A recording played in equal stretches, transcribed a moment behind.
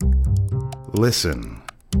Listen.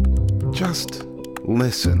 Just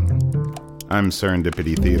listen. I'm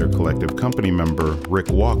Serendipity Theater Collective company member Rick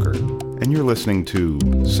Walker, and you're listening to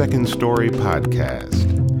Second Story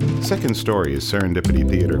Podcast. Second Story is Serendipity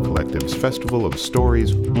Theater Collective's festival of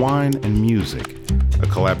stories, wine, and music, a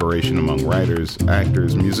collaboration among writers,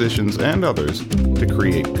 actors, musicians, and others to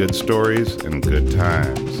create good stories and good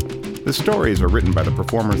times. The stories are written by the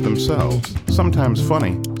performers themselves, sometimes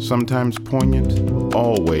funny, sometimes poignant,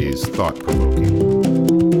 always thought-provoking.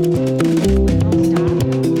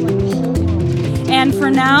 And for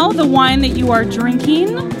now, the wine that you are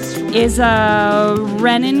drinking is a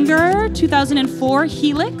Renninger 2004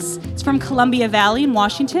 Helix. It's from Columbia Valley in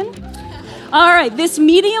Washington. All right, this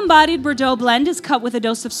medium-bodied Bordeaux blend is cut with a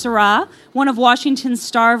dose of Syrah, one of Washington's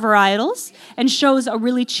star varietals, and shows a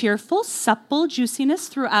really cheerful, supple juiciness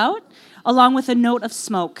throughout, along with a note of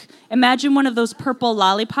smoke. Imagine one of those purple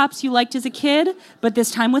lollipops you liked as a kid, but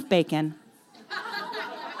this time with bacon.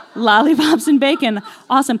 Lollipops and bacon.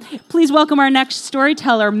 Awesome. Please welcome our next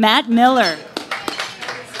storyteller, Matt Miller.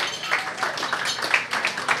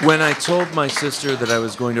 When I told my sister that I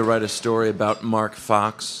was going to write a story about Mark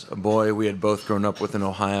Fox, a boy we had both grown up with in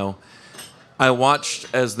Ohio, I watched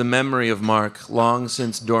as the memory of Mark, long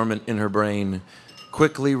since dormant in her brain,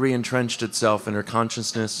 quickly re-entrenched itself in her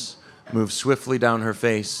consciousness, moved swiftly down her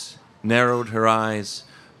face, narrowed her eyes,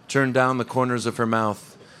 turned down the corners of her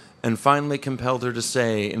mouth, and finally compelled her to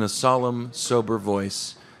say in a solemn, sober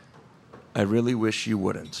voice, "I really wish you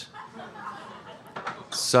wouldn't."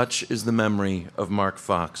 Such is the memory of Mark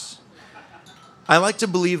Fox. I like to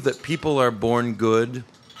believe that people are born good,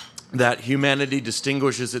 that humanity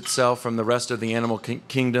distinguishes itself from the rest of the animal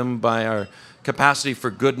kingdom by our capacity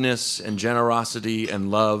for goodness and generosity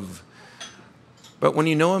and love. But when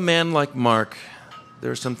you know a man like Mark,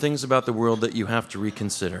 there are some things about the world that you have to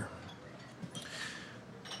reconsider.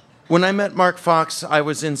 When I met Mark Fox, I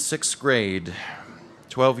was in 6th grade,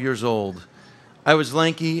 12 years old. I was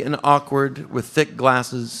lanky and awkward with thick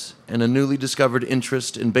glasses and a newly discovered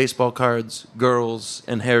interest in baseball cards, girls,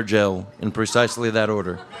 and hair gel in precisely that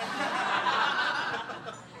order.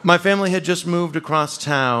 My family had just moved across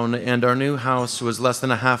town, and our new house was less than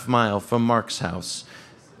a half mile from Mark's house.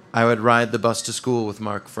 I would ride the bus to school with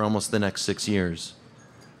Mark for almost the next 6 years.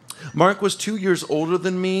 Mark was 2 years older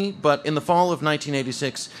than me, but in the fall of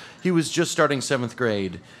 1986, he was just starting 7th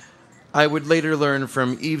grade. I would later learn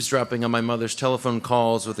from eavesdropping on my mother's telephone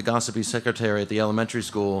calls with the gossipy secretary at the elementary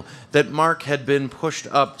school that Mark had been pushed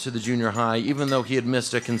up to the junior high, even though he had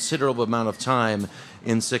missed a considerable amount of time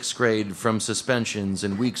in 6th grade from suspensions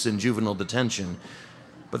and weeks in juvenile detention.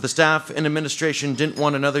 But the staff and administration didn't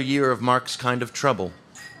want another year of Mark's kind of trouble,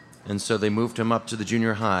 and so they moved him up to the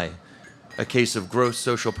junior high, a case of gross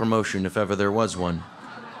social promotion if ever there was one.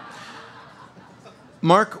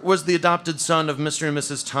 Mark was the adopted son of Mr. and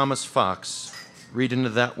Mrs. Thomas Fox. Read into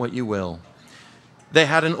that what you will. They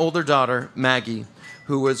had an older daughter, Maggie,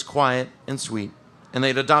 who was quiet and sweet, and they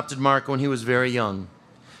had adopted Mark when he was very young.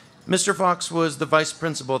 Mr. Fox was the vice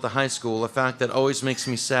principal at the high school, a fact that always makes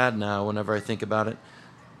me sad now whenever I think about it,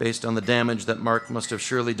 based on the damage that Mark must have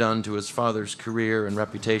surely done to his father's career and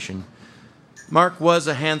reputation. Mark was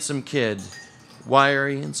a handsome kid,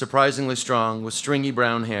 wiry and surprisingly strong, with stringy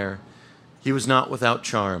brown hair. He was not without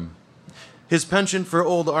charm. His penchant for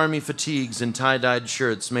old army fatigues and tie-dyed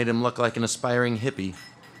shirts made him look like an aspiring hippie,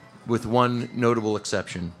 with one notable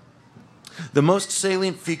exception. The most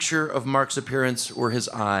salient feature of Mark's appearance were his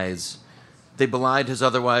eyes. They belied his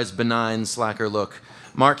otherwise benign, slacker look.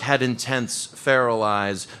 Mark had intense, feral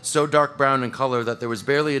eyes, so dark brown in color that there was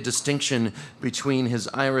barely a distinction between his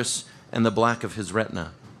iris and the black of his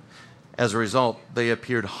retina. As a result, they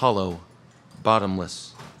appeared hollow,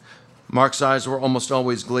 bottomless. Mark's eyes were almost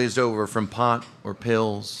always glazed over from pot or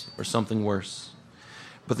pills or something worse.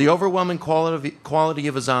 But the overwhelming quality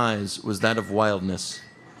of his eyes was that of wildness.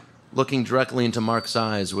 Looking directly into Mark's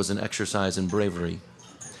eyes was an exercise in bravery.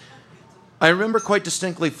 I remember quite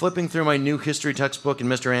distinctly flipping through my new history textbook in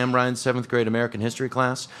Mr. Amrine's 7th grade American history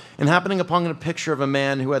class and happening upon a picture of a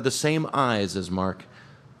man who had the same eyes as Mark.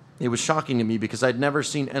 It was shocking to me because I'd never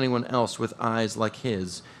seen anyone else with eyes like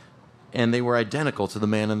his, and they were identical to the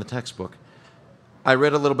man in the textbook. I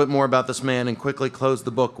read a little bit more about this man and quickly closed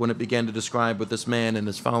the book when it began to describe what this man and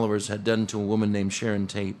his followers had done to a woman named Sharon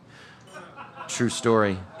Tate. True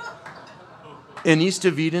story. In East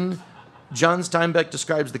of Eden, John Steinbeck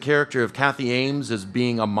describes the character of Kathy Ames as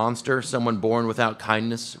being a monster, someone born without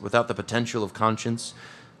kindness, without the potential of conscience,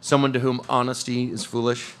 someone to whom honesty is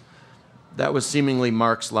foolish. That was seemingly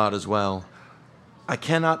Mark's lot as well. I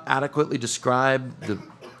cannot adequately describe the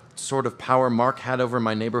sort of power Mark had over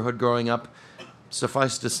my neighborhood growing up,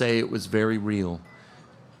 Suffice to say, it was very real.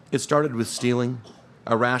 It started with stealing,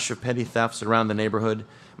 a rash of petty thefts around the neighborhood.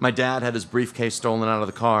 My dad had his briefcase stolen out of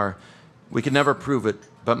the car. We could never prove it,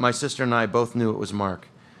 but my sister and I both knew it was Mark.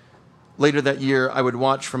 Later that year, I would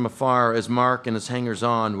watch from afar as Mark and his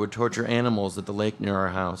hangers-on would torture animals at the lake near our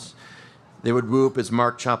house. They would whoop as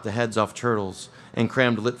Mark chopped the heads off turtles and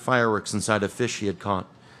crammed lit fireworks inside a fish he had caught.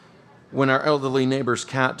 When our elderly neighbor's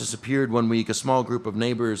cat disappeared one week, a small group of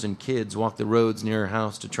neighbors and kids walked the roads near our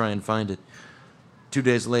house to try and find it. 2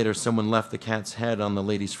 days later, someone left the cat's head on the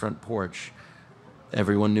lady's front porch.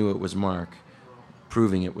 Everyone knew it was Mark,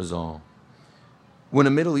 proving it was all. When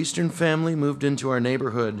a Middle Eastern family moved into our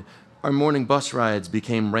neighborhood, our morning bus rides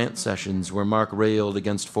became rant sessions where Mark railed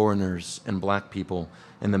against foreigners and black people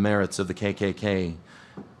and the merits of the KKK.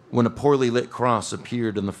 When a poorly lit cross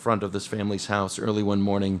appeared in the front of this family's house early one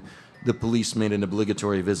morning, the police made an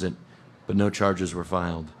obligatory visit, but no charges were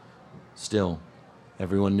filed. Still,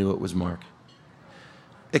 everyone knew it was Mark.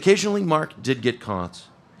 Occasionally, Mark did get caught,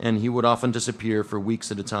 and he would often disappear for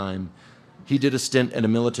weeks at a time. He did a stint at a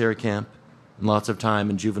military camp and lots of time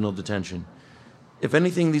in juvenile detention. If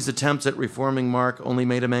anything, these attempts at reforming Mark only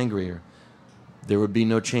made him angrier. There would be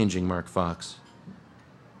no changing Mark Fox.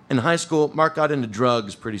 In high school, Mark got into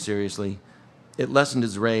drugs pretty seriously. It lessened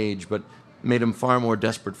his rage, but made him far more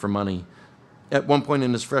desperate for money. At one point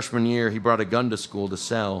in his freshman year, he brought a gun to school to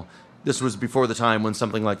sell. This was before the time when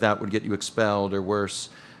something like that would get you expelled or worse.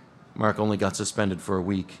 Mark only got suspended for a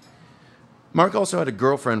week. Mark also had a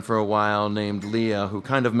girlfriend for a while named Leah who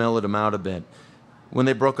kind of mellowed him out a bit. When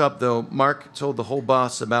they broke up, though, Mark told the whole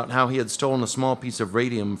bus about how he had stolen a small piece of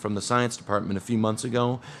radium from the science department a few months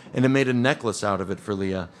ago and had made a necklace out of it for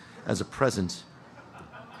Leah as a present.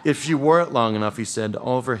 If she wore it long enough, he said,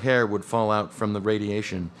 all of her hair would fall out from the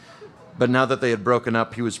radiation. But now that they had broken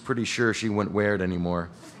up, he was pretty sure she wouldn't wear it anymore.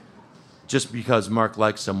 Just because Mark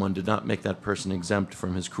liked someone did not make that person exempt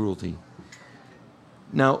from his cruelty.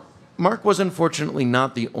 Now, Mark was unfortunately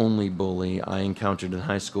not the only bully I encountered in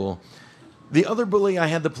high school. The other bully I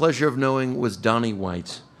had the pleasure of knowing was Donnie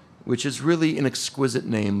White, which is really an exquisite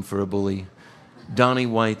name for a bully. Donnie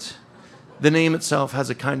White. The name itself has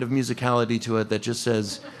a kind of musicality to it that just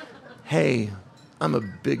says, hey, I'm a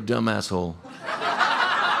big dumb asshole.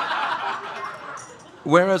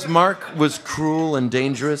 Whereas Mark was cruel and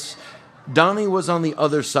dangerous, Donnie was on the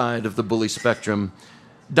other side of the bully spectrum.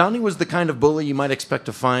 Donnie was the kind of bully you might expect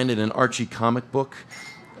to find in an Archie comic book.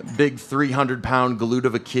 A big 300-pound galoot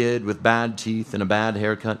of a kid with bad teeth and a bad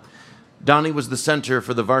haircut. Donnie was the center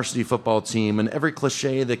for the varsity football team, and every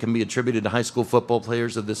cliche that can be attributed to high school football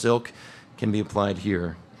players of this ilk can be applied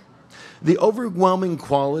here. The overwhelming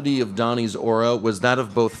quality of Donnie's aura was that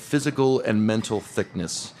of both physical and mental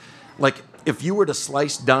thickness. Like, if you were to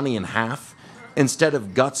slice Donnie in half, instead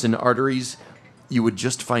of guts and arteries, you would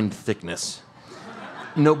just find thickness.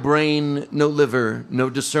 No brain, no liver, no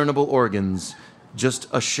discernible organs, just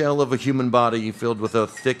a shell of a human body filled with a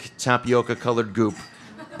thick tapioca-colored goop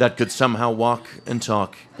that could somehow walk and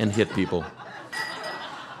talk and hit people.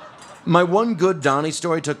 My one good Donnie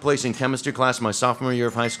story took place in chemistry class my sophomore year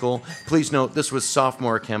of high school. Please note, this was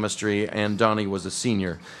sophomore chemistry, and Donnie was a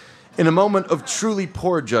senior. In a moment of truly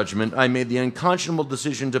poor judgment, I made the unconscionable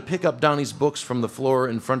decision to pick up Donnie's books from the floor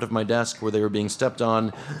in front of my desk where they were being stepped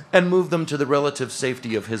on and move them to the relative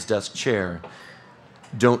safety of his desk chair.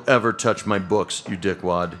 Don't ever touch my books, you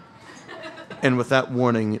dickwad. And with that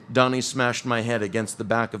warning, Donnie smashed my head against the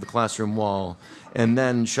back of the classroom wall and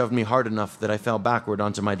then shoved me hard enough that I fell backward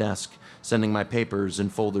onto my desk, sending my papers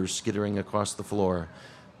and folders skittering across the floor.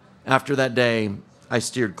 After that day, I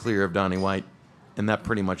steered clear of Donnie White, and that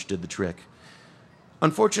pretty much did the trick.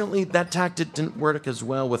 Unfortunately, that tactic didn't work as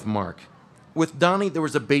well with Mark. With Donnie, there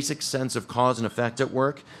was a basic sense of cause and effect at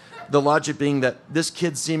work, the logic being that this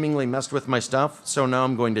kid seemingly messed with my stuff, so now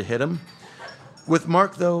I'm going to hit him. With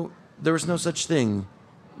Mark, though, there was no such thing.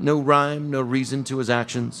 No rhyme, no reason to his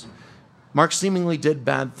actions. Mark seemingly did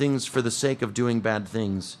bad things for the sake of doing bad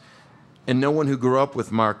things. And no one who grew up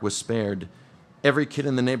with Mark was spared. Every kid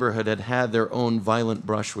in the neighborhood had had their own violent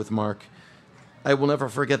brush with Mark. I will never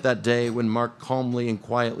forget that day when Mark calmly and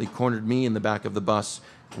quietly cornered me in the back of the bus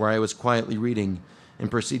where I was quietly reading and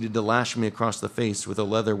proceeded to lash me across the face with a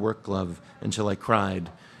leather work glove until I cried,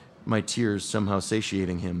 my tears somehow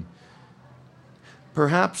satiating him.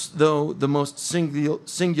 Perhaps, though, the most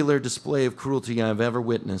singular display of cruelty I have ever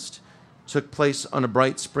witnessed took place on a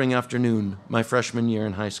bright spring afternoon, my freshman year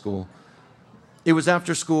in high school. It was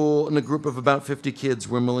after school, and a group of about 50 kids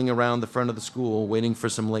were milling around the front of the school waiting for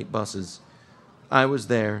some late buses. I was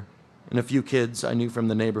there, and a few kids I knew from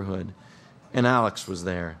the neighborhood, and Alex was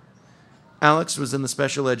there. Alex was in the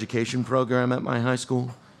special education program at my high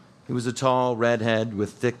school. He was a tall redhead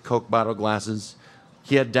with thick Coke bottle glasses.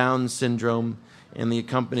 He had Down syndrome and the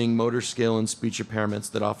accompanying motor skill and speech impairments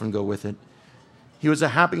that often go with it. He was a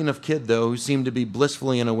happy enough kid, though, who seemed to be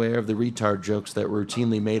blissfully unaware of the retard jokes that were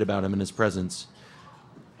routinely made about him in his presence.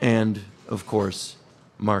 And, of course,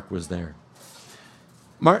 Mark was there.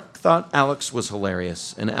 Mark thought Alex was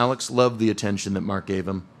hilarious, and Alex loved the attention that Mark gave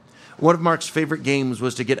him. One of Mark's favorite games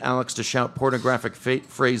was to get Alex to shout pornographic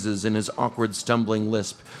phrases in his awkward, stumbling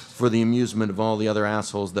lisp for the amusement of all the other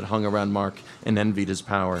assholes that hung around Mark and envied his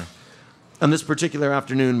power. On this particular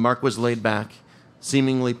afternoon, Mark was laid back,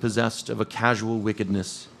 seemingly possessed of a casual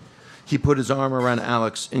wickedness. He put his arm around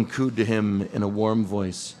Alex and cooed to him in a warm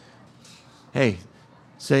voice. "Hey,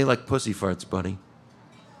 say like pussy farts, buddy."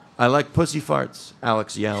 "I like pussy farts,"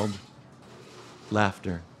 Alex yelled.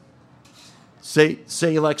 Laughter. Say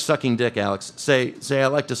you like sucking dick, Alex. Say I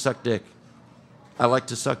like to suck dick." "I like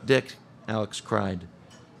to suck dick," Alex cried.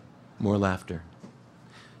 More laughter.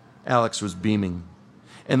 Alex was beaming.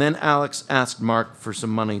 And then Alex asked Mark for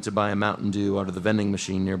some money to buy a Mountain Dew out of the vending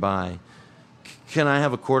machine nearby. "Can I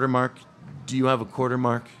have a quarter, Mark? Do you have a quarter,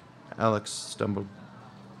 Mark?" Alex stumbled.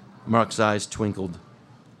 Mark's eyes twinkled.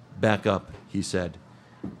 "Back up," he said,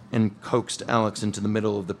 and coaxed Alex into the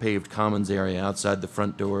middle of the paved commons area outside the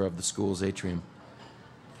front door of the school's atrium.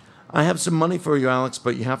 "I have some money for you, Alex,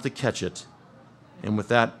 but you have to catch it." And with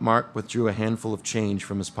that, Mark withdrew a handful of change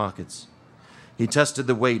from his pockets. He tested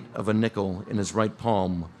the weight of a nickel in his right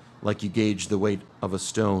palm like you gauge the weight of a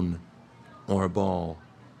stone or a ball.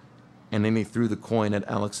 And then he threw the coin at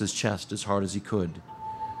Alex's chest as hard as he could.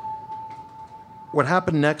 What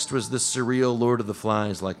happened next was this surreal Lord of the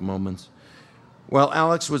Flies-like moment. While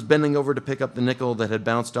Alex was bending over to pick up the nickel that had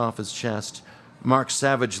bounced off his chest, Mark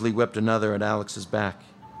savagely whipped another at Alex's back.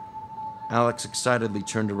 Alex excitedly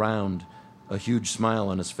turned around, a huge smile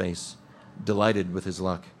on his face, delighted with his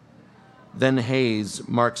luck. Then Hayes,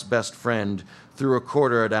 Mark's best friend, threw a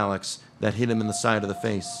quarter at Alex that hit him in the side of the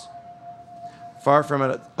face. Far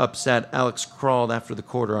from upset, Alex crawled after the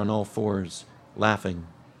quarter on all fours, laughing.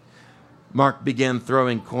 Mark began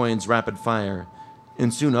throwing coins rapid fire,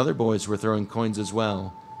 and soon other boys were throwing coins as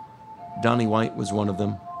well. Donnie White was one of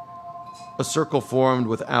them. A circle formed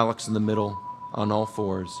with Alex in the middle, on all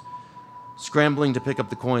fours, scrambling to pick up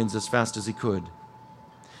the coins as fast as he could.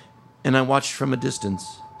 And I watched from a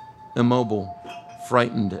distance, immobile,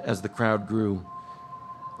 frightened as the crowd grew.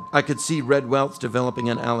 I could see red welts developing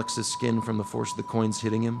on Alex's skin from the force of the coins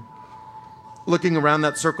hitting him. Looking around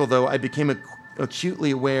that circle, though, I became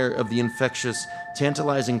acutely aware of the infectious,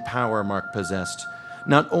 tantalizing power Mark possessed.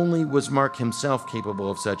 Not only was Mark himself capable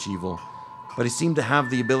of such evil, but he seemed to have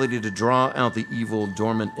the ability to draw out the evil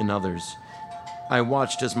dormant in others. I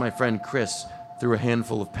watched as my friend Chris threw a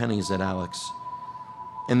handful of pennies at Alex.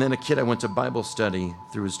 And then a kid I went to Bible study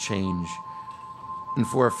threw his change. And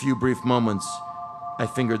for a few brief moments, I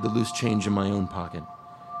fingered the loose change in my own pocket.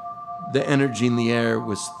 The energy in the air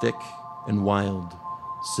was thick and wild,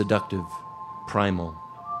 seductive, primal.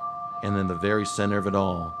 And in the very center of it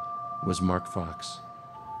all was Mark Fox.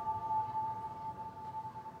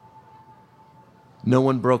 No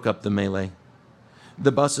one broke up the melee.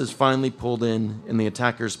 The buses finally pulled in, and the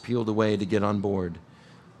attackers peeled away to get on board.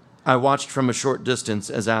 I watched from a short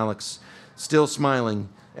distance as Alex, still smiling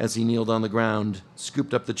as he kneeled on the ground,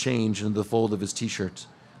 scooped up the change into the fold of his t-shirt.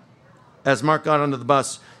 As Mark got onto the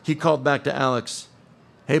bus, he called back to Alex,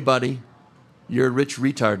 "Hey, buddy, you're a rich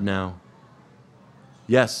retard now."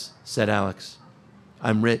 "Yes," said Alex.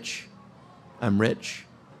 "I'm rich. I'm rich.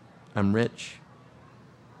 I'm rich."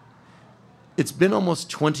 It's been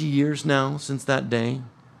almost 20 years now since that day,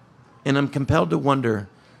 and I'm compelled to wonder,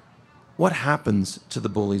 what happens to the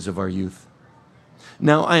bullies of our youth?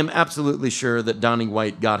 Now, I am absolutely sure that Donnie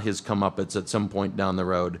White got his comeuppance at some point down the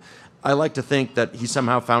road. I like to think that he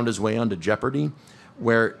somehow found his way onto Jeopardy,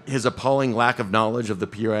 where his appalling lack of knowledge of the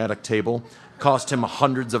periodic table cost him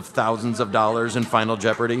hundreds of thousands of dollars in Final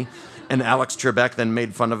Jeopardy, and Alex Trebek then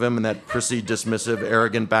made fun of him in that prissy, dismissive,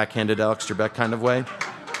 arrogant, backhanded Alex Trebek kind of way.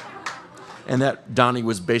 And that Donnie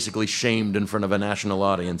was basically shamed in front of a national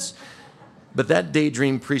audience. But that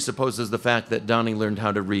daydream presupposes the fact that Donnie learned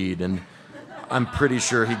how to read, and I'm pretty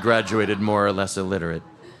sure he graduated more or less illiterate.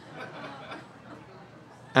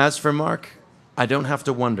 As for Mark, I don't have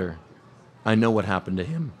to wonder. I know what happened to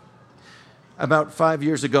him. About 5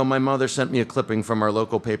 years ago, my mother sent me a clipping from our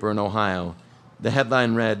local paper in Ohio. The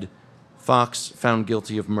headline read, "Fox found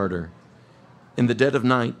guilty of murder." In the dead of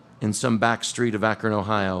night, in some back street of Akron,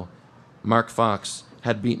 Ohio, Mark Fox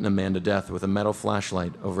had beaten a man to death with a metal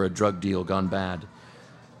flashlight over a drug deal gone bad.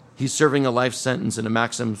 He's serving a life sentence in a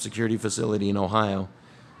maximum security facility in Ohio.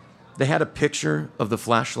 They had a picture of the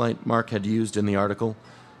flashlight Mark had used in the article.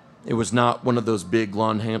 It was not one of those big,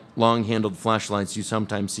 long-handled flashlights you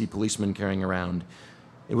sometimes see policemen carrying around.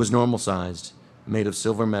 It was normal-sized, made of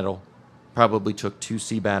silver metal, probably took 2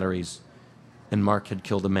 C batteries, and Mark had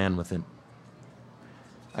killed a man with it.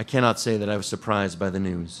 I cannot say that I was surprised by the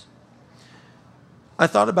news. I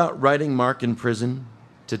thought about writing Mark in prison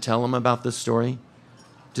to tell him about this story,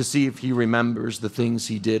 to see if he remembers the things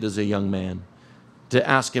he did as a young man, to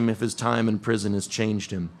ask him if his time in prison has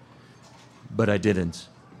changed him. But I didn't.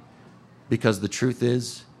 Because the truth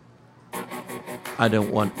is, I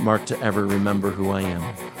don't want Mark to ever remember who I am.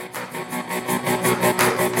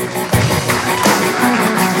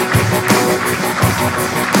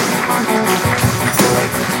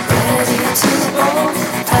 Ready to roll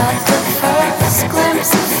out the first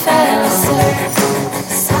glimpse of fantasy,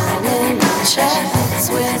 signing checks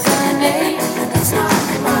with a name that's not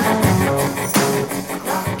mine.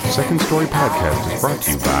 Second Story Podcast is brought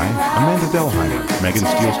to you by Amanda Delheimer, Megan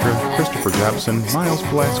Steelstra, Christopher Jobson, Miles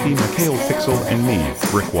Pulaski, Mikhail Fixel, and me,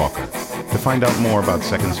 Rick Walker. To find out more about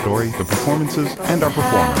Second Story, the performances, and our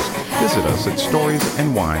performers, visit us at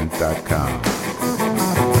storiesandwine.com.